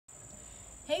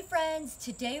friends,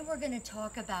 today we're going to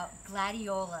talk about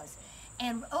gladiolus.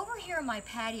 And over here in my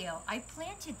patio, I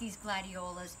planted these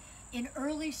gladiolus in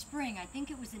early spring. I think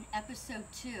it was in episode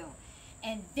 2.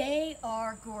 And they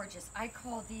are gorgeous. I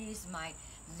call these my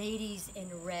ladies in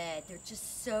red. They're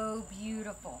just so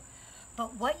beautiful.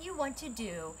 But what you want to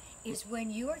do is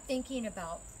when you are thinking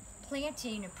about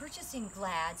planting and purchasing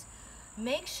glads,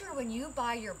 make sure when you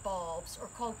buy your bulbs, or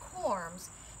called corms,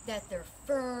 that they're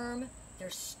firm, they're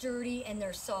sturdy, and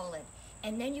they're solid.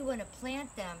 And then you want to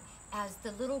plant them as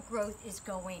the little growth is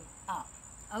going up.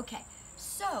 Okay,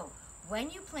 so when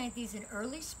you plant these in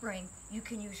early spring, you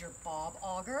can use your bulb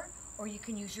auger or you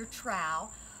can use your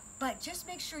trowel, but just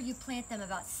make sure you plant them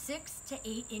about 6 to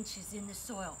 8 inches in the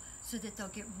soil so that they'll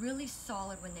get really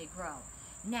solid when they grow.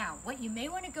 Now, what you may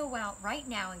want to go out right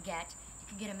now and get, you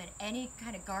can get them at any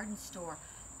kind of garden store,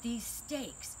 these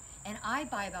stakes. And I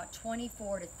buy about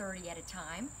 24 to 30 at a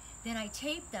time. Then I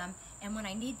tape them, and when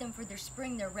I need them for their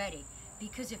spring, they're ready.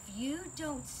 Because if you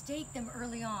don't stake them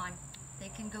early on, they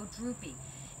can go droopy.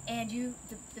 And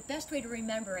the best way to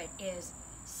remember it is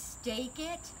stake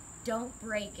it, don't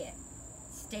break it.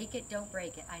 Stake it, don't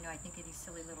break it. I know, I think of these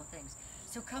silly little things.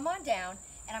 So come on down,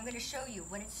 and I'm going to show you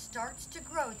when it starts to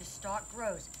grow, the stalk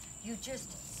grows, you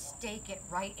just stake it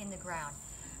right in the ground.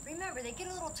 Remember, they get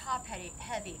a little top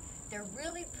heavy. They're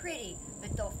really pretty,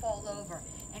 but they'll fall over.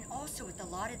 And also with a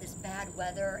lot of this bad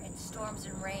weather and storms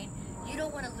and rain, you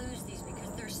don't want to lose these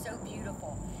because they're so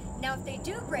beautiful. Now, if they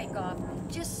do break off,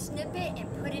 just snip it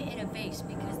and put it in a vase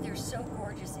because they're so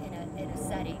gorgeous in a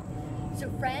setting. So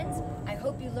friends, I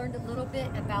hope you learned a little bit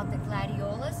about the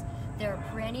gladiolus. They're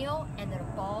a perennial and they're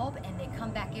a bulb and they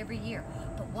come back every year.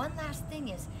 But one last thing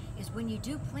is when you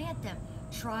do plant them,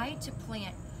 try to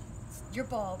plant your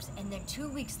bulbs and then 2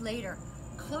 weeks later,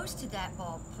 close to that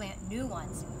bulb, plant new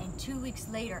ones, and 2 weeks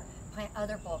later, plant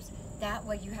other bulbs. That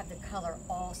way you have the color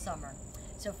all summer.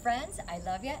 So friends, I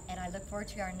love you, and I look forward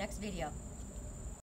to our next video.